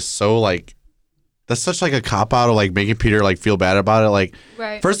me is so, like, that's such, like, a cop-out of, like, making Peter, like, feel bad about it. Like,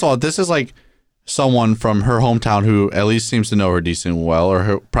 Right. first of all, this is, like, someone from her hometown who at least seems to know her decent well, or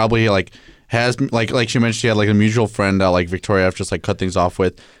her, probably, like, has, like she mentioned, she had, like, a mutual friend that, like, Victoria F just, like, cut things off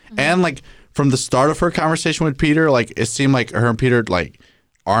with. Mm-hmm. And, like, from the start of her conversation with Peter, like, it seemed like her and Peter, like,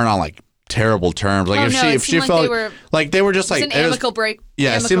 aren't on, like, terrible terms. Like, if she felt like they were just, like, It was an amicable break.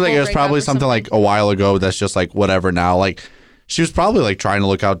 yeah, it seems like it was probably something like a while ago that's just like whatever now. Like she was probably like trying to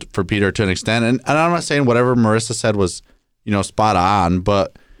look out for Peter to an extent. And I'm not saying whatever Marissa said was, you know, spot on,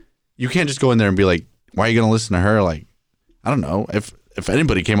 but you can't just go in there and be like, why are you going to listen to her? Like, I don't know. If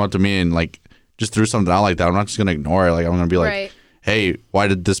anybody came up to me and like just threw something out like that, I'm not just going to ignore it. Like I'm going to be like, Right. hey, why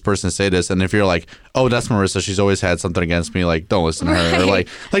did this person say this? And if you're like, oh, that's Marissa, she's always had something against me, like don't listen to her. Or like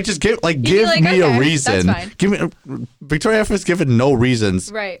just give be me like, a okay, reason. that's fine. Give me Victoria F has given no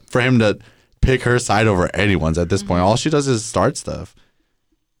reasons Right. for him to pick her side over anyone's at this point. All she does is start stuff.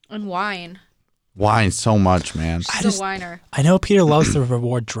 And whine. Whine so much, man. She's a whiner. I know Peter loves to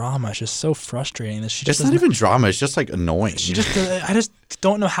reward drama. It's just so frustrating that she just It's not even drama. It's just like annoying. I just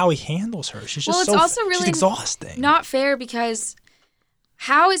don't know how he handles her. She's just Well, it's also really she's exhausting. Not fair because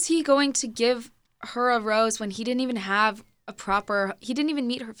how is he going to give her a rose when he didn't even have he didn't even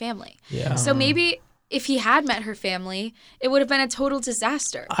meet her family? Yeah. So maybe if he had met her family, it would have been a total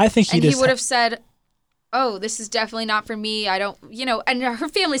disaster. I think he he would have said, oh, this is definitely not for me. I don't, and her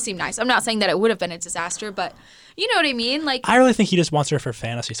family seemed nice. I'm not saying that it would have been a disaster, but you know what I mean? Like, I really think he just wants her for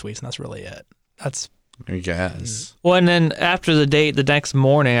fantasy suites, and that's really it. That's I guess. Well, and then after the date, the next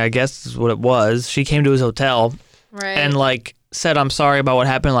morning, I guess is what it was, she came to his hotel right. and like said, I'm sorry about what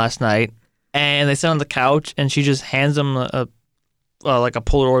happened last night. And they sit on the couch and she just hands him like a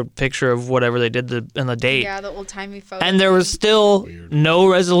Polaroid picture of whatever they did in the date. Yeah, the old timey photo. And there was still no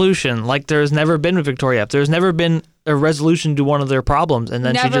resolution. Like there's never been with Victoria. There's never been a resolution to one of their problems. And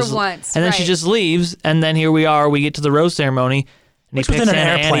then Never she just once, and then she right. just leaves. And then here we are. We get to the rose ceremony. And Which he was picks in an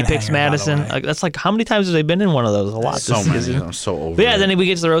Anna and he airplane picks hangar, by the Madison. way. Like, that's like how many times have they been in one of those? A lot. So this many. season. I'm so over But yeah, it. then we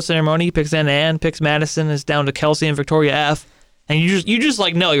get to the rose ceremony. He picks Anne, picks Madison. It's down to Kelsey and Victoria F. And you just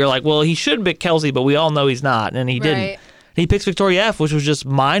like know, you're like, well, he should pick Kelsey, but we all know he's not, and he didn't. Right. He picks Victoria F, which was just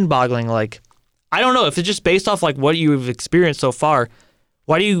mind-boggling. Like, I don't know if it's just based off like what you've experienced so far.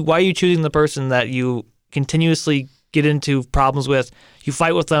 Why are you choosing the person that you continuously get into problems with? You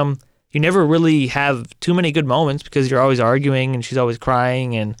fight with them. You never really have too many good moments because you're always arguing and she's always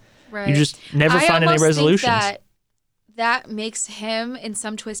crying, and Right. you just never I find any almost resolutions. think that makes him, in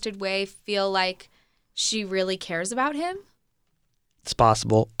some twisted way, feel like she really cares about him. It's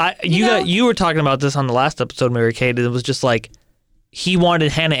possible. You know- You were talking about this on the last episode, Mary Kate. It was just like he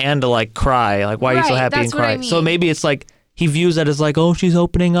wanted Hannah Ann to like cry. Like, why are you so Right, happy and that's what cry? I So mean. maybe it's like he views that as like, oh, she's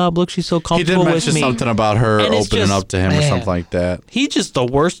opening up. Look, she's so He comfortable did with mention me. something about her And it's opening just- up to him or man. something like that. He's just the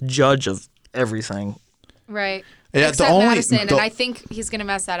worst judge of everything. Right. Yeah, Except the only Madison, the- and I think he's gonna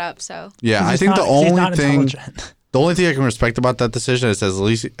mess that up. So yeah, I he's think not- the he's only not thing intelligent. the only thing I can respect about that decision is at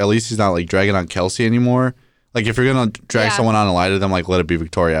least he's not like dragging on Kelsey anymore. Like if you're gonna drag Yeah. someone on and lie to them, like let it be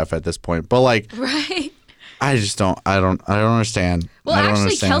Victoria F at this point. But like right. I don't understand. Well, I don't actually,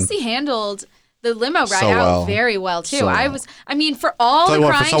 understand. Kelsey handled the limo ride So out well. very well too. So well. I mean, for all Tell the you what,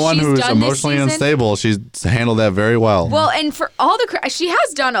 crying for someone she's who's done emotionally this season, unstable, she's handled that very well. well, and for all the she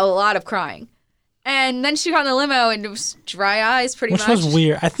has done a lot of crying, and then she got in the limo and it was dry eyes pretty Which much. was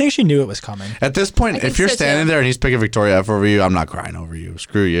weird. I think she knew it was coming. At this point, I think if you're so, standing too. there and he's picking Victoria F over you, I'm not crying over you.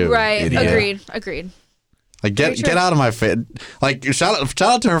 Screw you. Right. idiot. Agreed. Like Very get true. out of my face. Like shout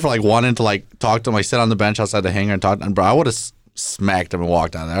out to her for like wanting to like talk to him, like sit on the bench outside the hangar and talk to him. Bro, I would have smacked him and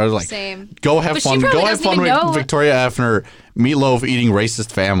walked out there. I was like, Same. go have But she fun. probably Go have doesn't fun even with know- Victoria F and her meatloaf eating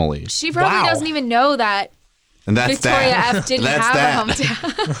racist family. She probably Wow. doesn't even know that And that's Victoria that. F didn't That's have that.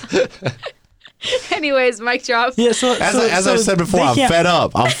 a hometown. Anyways, mic drop. Yeah. So As so I've said before, they I'm can't- fed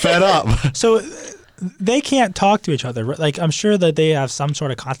up. I'm fed up. So they can't talk to each other. Like I'm sure that they have some sort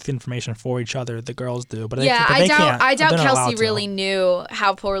of contact information for each other. The girls do, but Yeah, they I can't. doubt They're not allowed Kelsey to. really knew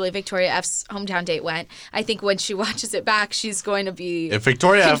how poorly Victoria F's hometown date went. I think when she watches it back, she's going to be If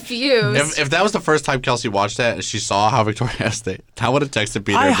Victoria F, confused. if that was the first time Kelsey watched that and she saw how Victoria F stayed, I would have texted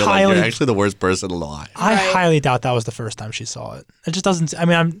Peter I and been like, highly- you're actually the worst person alive. I Right. highly doubt that was the first time she saw it. It just doesn't. I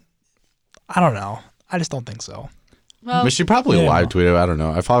mean, I don't know. I just don't think so. well, But she probably Yeah. live tweeted. I don't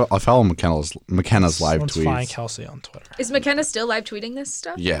know. I follow McKenna's live Let's find tweets. Kelsey on Twitter. is McKenna still live tweeting this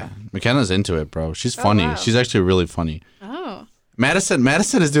stuff? Yeah, McKenna's into it, bro. She's funny. wow. She's actually really funny. Oh.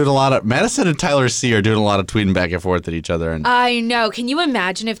 Madison is doing Madison and Tyler C are doing a lot of tweeting back and forth at each other, and I know. Can you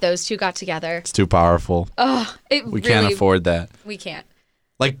imagine if those two got together? it's too powerful. We can't afford that. We can't.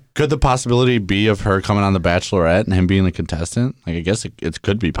 Like, could the possibility be of her coming on The Bachelorette and him being the contestant? Like, I guess it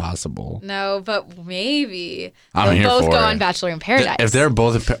could be possible. No, but maybe I'm they'll here both for go it. on Bachelor in Paradise. If they're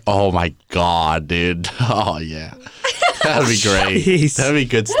both, oh my God, dude! Oh yeah, that'd be great. Jeez. That'd be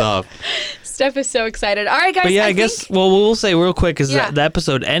good stuff. Steph is so excited. All right, guys. But yeah, I guess, well, we'll say real quick is Yeah. that the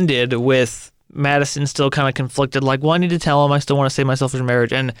episode ended with Madison still kind of conflicted. Like, well, I need to tell him I still want to save myself for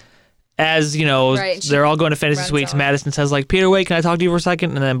marriage. And as, you know, Right, they're all going to Fantasy runs Suites, off. Madison says, like, Peter, wait, can I talk to you for a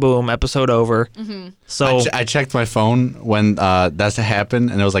second? And then, boom, episode over. Mm-hmm. So I checked my phone when that's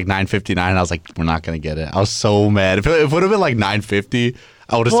happened, and it was like 9:59. I was like, we're not gonna get it. I was so mad. If it would have been like 9:50,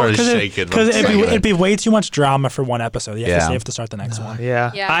 I would have started shaking. Because it'd be way too much drama for one episode. You have to Yeah. save to start the next one.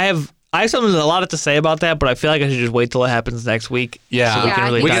 yeah. Yeah. I have something a lot to say about that, but I feel like I should just wait till it happens next week. Yeah, so we Yeah, can I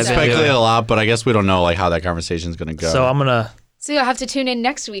really think we can dive so. into speculate it. a lot, but I guess we don't know like how that conversation's gonna go. So I'm gonna. So you'll have to tune in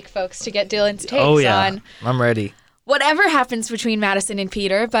next week, folks, to get Dylan's takes Oh yeah, on I'm ready. whatever happens between Madison and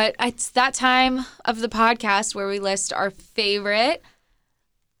Peter. But it's that time of the podcast where we list our favorite,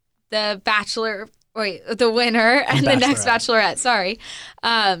 the winner, and the next Bachelorette. Sorry.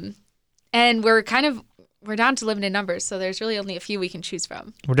 And we're down to limited numbers, so there's really only a few we can choose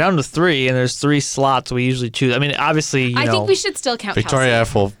from. We're down to 3, and there's 3 slots we usually choose. I mean, obviously, I know. think we should still count Victoria Kelsey.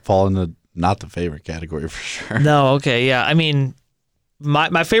 F will fall into not the favorite category for sure. No, okay, yeah. I mean,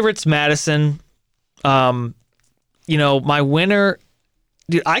 my favorite's Madison. You know, my winner,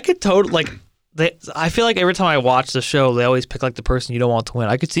 dude, I could totally I feel like every time I watch the show, they always pick like the person you don't want to win.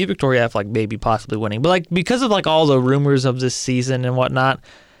 I could see Victoria F like maybe possibly winning, but like because of like all the rumors of this season and whatnot,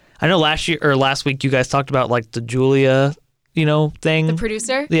 I know last week you guys talked about like the Julia, thing. The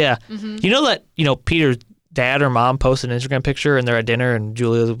producer? Yeah. You know that, Peter's dad or mom posted an Instagram picture and they're at dinner and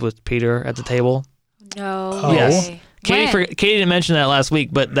Julia's with Peter at the table? No. Oh. Yes. way. Katie When? didn't mention that last week,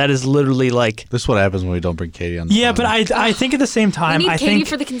 but that is literally like This is what happens when we don't bring Katie on. The Yeah, phone. but I think at the same We time, need I Katie think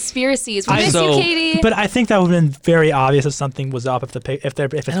for the conspiracies. We I- miss So- you, Katie. But I think that would have been very obvious if something was up if it's I know, but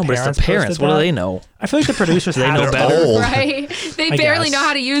parents. it's the parents. posted What do that. they know? I feel like the producers They had know it better. all. Old. right? They I barely guess. know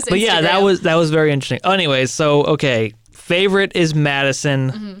how to use But yeah, that Instagram. was very interesting. Anyways, so okay, favorite is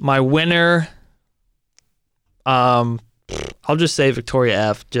Madison. My winner, I'll just say Victoria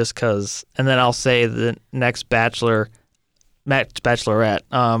F. just cause, and then I'll say the next Bachelorette.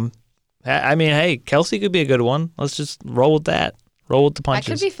 I mean, hey, Kelsey could be a good one. Let's just roll with that. Roll with the That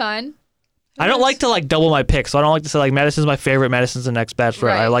punches. could be fun. I don't like to like double my picks, so I don't like to say like Madison's my favorite. Madison's the next Bachelorette.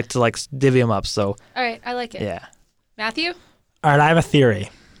 Right. I like to like divvy them up. So All right, I like it. yeah. Matthew? All right, I have a theory.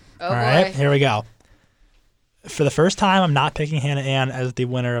 Oh, All boy. right, here we go. For the first time, I'm not picking Hannah Ann as the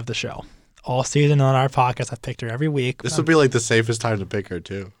winner of the show. All season on our podcast, I've picked her every week. This would be like the safest time to pick her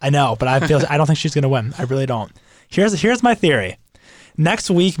too. I know, but I don't think she's going to win. I really don't. Here's my theory. Next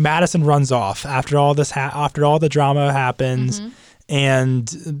week, Madison runs off after all this. After all the drama happens,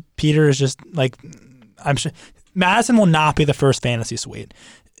 and Peter is just like, I'm sure Madison will not be the first fantasy suite.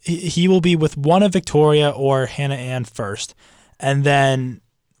 He will be with one of Victoria or Hannah Ann first, and then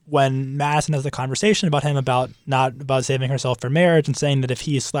when Madison has the conversation about him about saving herself for marriage and saying that if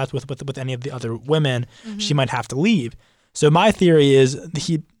he slept with any of the other women, she might have to leave. So my theory is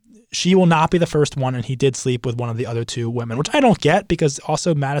she will not be the first one, and he did sleep with one of the other 2 women, which I don't get because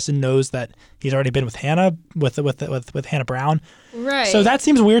also Madison knows that he's already been with Hannah with Hannah Brown. Right. So that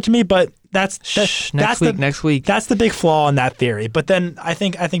seems weird to me, but that's Next week. That's the big flaw in that theory. But then I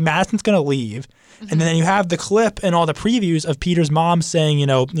think Madison's going to leave, and then you have the clip and all the previews of Peter's mom saying,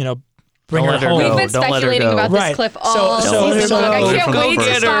 bring Don't her let her home. go. We've been Don't let her speculating go. about Right. this clip So- all so- season so- long. I can't from the wait to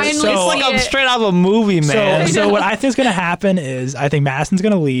first finally episode. It's like see I'm it. straight out of a movie, man. So what I think is going to happen is I think Madison's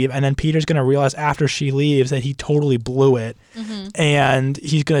going to leave, and then Peter's going to realize after she leaves that he totally blew it, and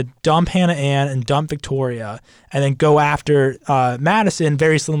he's going to dump Hannah Ann and dump Victoria, and then go after Madison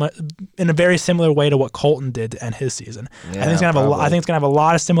in a very similar way to what Colton did to end his season. I think it's going to have I think it's going to have a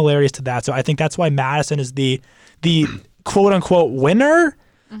lot of similarities to that. So I think that's why Madison is the quote unquote winner.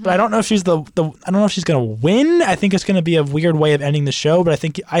 But I don't know if she's I don't know if she's going to win. I think it's going to be a weird way of ending the show, but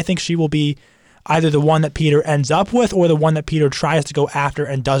I think she will be either the one that Peter ends up with or the one that Peter tries to go after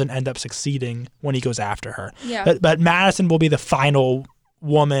and doesn't end up succeeding when he goes after her. Yeah. But Madison will be the final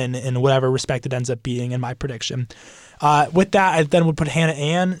woman in whatever respect it ends up being in my prediction. With that, I then would put Hannah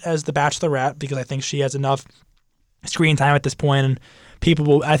Ann as the Bachelorette because I think she has enough screen time at this point, and people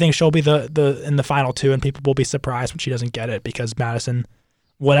will. I think she'll be the in the final 2, and people will be surprised when she doesn't get it because Madison.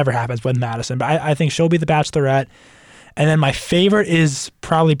 Whatever happens with Madison, but I think she'll be the Bachelorette. And then my favorite is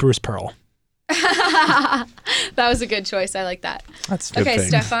probably Bruce Pearl. That was a good choice. I like that. That's Okay, pick.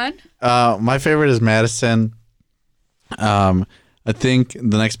 Stefan. My favorite is Madison. I think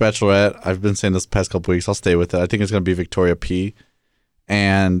the next Bachelorette, I've been saying this the past couple weeks, I'll stay with it. I think it's going to be Victoria P.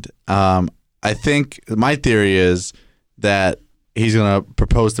 And I think my theory is that he's going to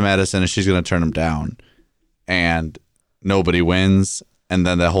propose to Madison and she's going to turn him down. And nobody wins. And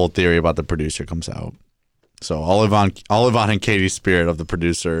then the whole theory about the producer comes out. So all Yvonne and Katie's spirit of the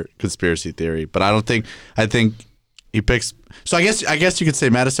producer conspiracy theory. But I think he picks. So I guess you could say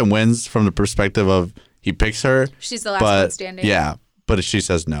Madison wins from the perspective of he picks her. She's the last one standing. Yeah, but she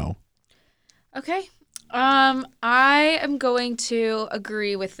says no. Okay. I am going to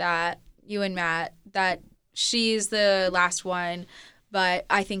agree with that, you and Matt, that she's the last one, but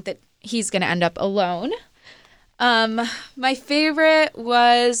I think that he's going to end up alone. My favorite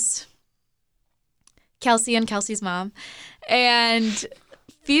was Kelsey and Kelsey's mom. And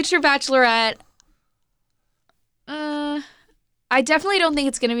future Bachelorette, I definitely don't think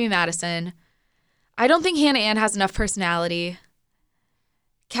it's going to be Madison. I don't think Hannah Ann has enough personality.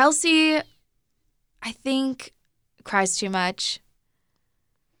 Kelsey, I think, cries too much.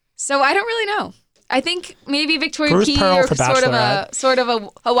 So I don't really know. I think maybe Victoria Bruce P Pearl or for sort of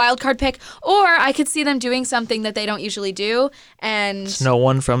a wild card pick, or I could see them doing something that they don't usually do, and It's no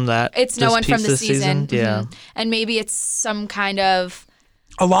one from that. it's no this one from piece the this season. Yeah. Mhm. And maybe it's some kind of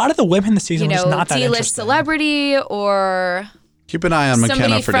A lot of the women this season were just not that D-list interesting. celebrity or Keep an eye on somebody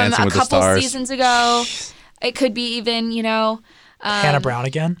McKenna for from Dancing a with the couple Stars. seasons ago. It could be even Hannah Brown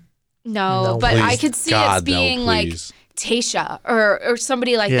again. No, No, but I Please, could see God, it being no, like please. Tasha or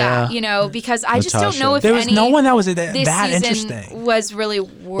somebody like Yeah. that, because I just don't Natasha. know if There was any no one that was that this season interesting. was really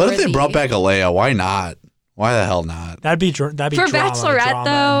worthy. What if they brought back Alea? Why not? Why the hell not? That'd be For drama, Bachelorette, drama,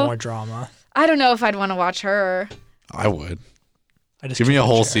 though- more drama. I don't know if I'd want to watch her. I would. I just Give me a can't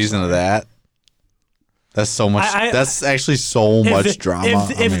whole share season sorry. of that. That's so much. I- that's actually so much If, drama. if,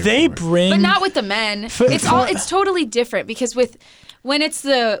 I'm if here they for it. bring, But not with the men. For- It's totally different because when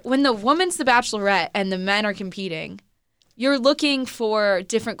the woman's the Bachelorette and the men are competing, you're looking for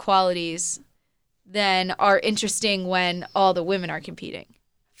different qualities than are interesting when all the women are competing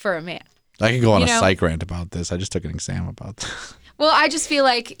for a man. I could go on you a know- psych rant about this. I just took an exam about this. Well, I just feel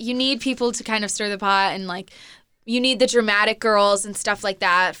like you need people to kind of stir the pot and like you need the dramatic girls and stuff like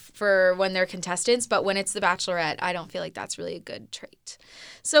that for when they're contestants. But when it's the Bachelorette, I don't feel like that's really a good trait.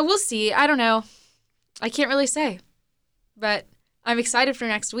 So we'll see. I don't know. I can't really say. But I'm excited for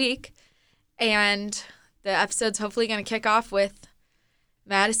next week. And the episode's hopefully going to kick off with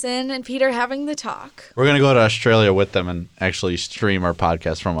Madison and Peter having the talk. We're gonna go to Australia with them and actually stream our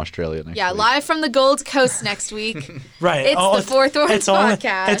podcast from Australia next Yeah, week. live from the Gold Coast next week. right, It's the Fourth Orange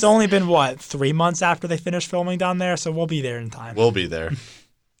podcast. It's only been 3 months after they finished filming down there, so we'll be there in time. We'll be there.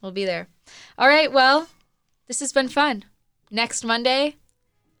 We'll be there. All right, well, this has been fun. Next Monday,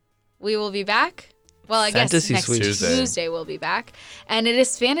 we will be back. Well, I guess Fantasy next Suite. Tuesday we'll be back. And it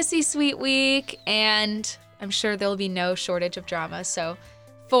is Fantasy Suite Week, and I'm sure there'll be no shortage of drama. So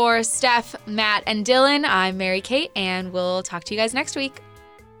for Steph, Matt, and Dylan, I'm Mary Kate, and we'll talk to you guys next week.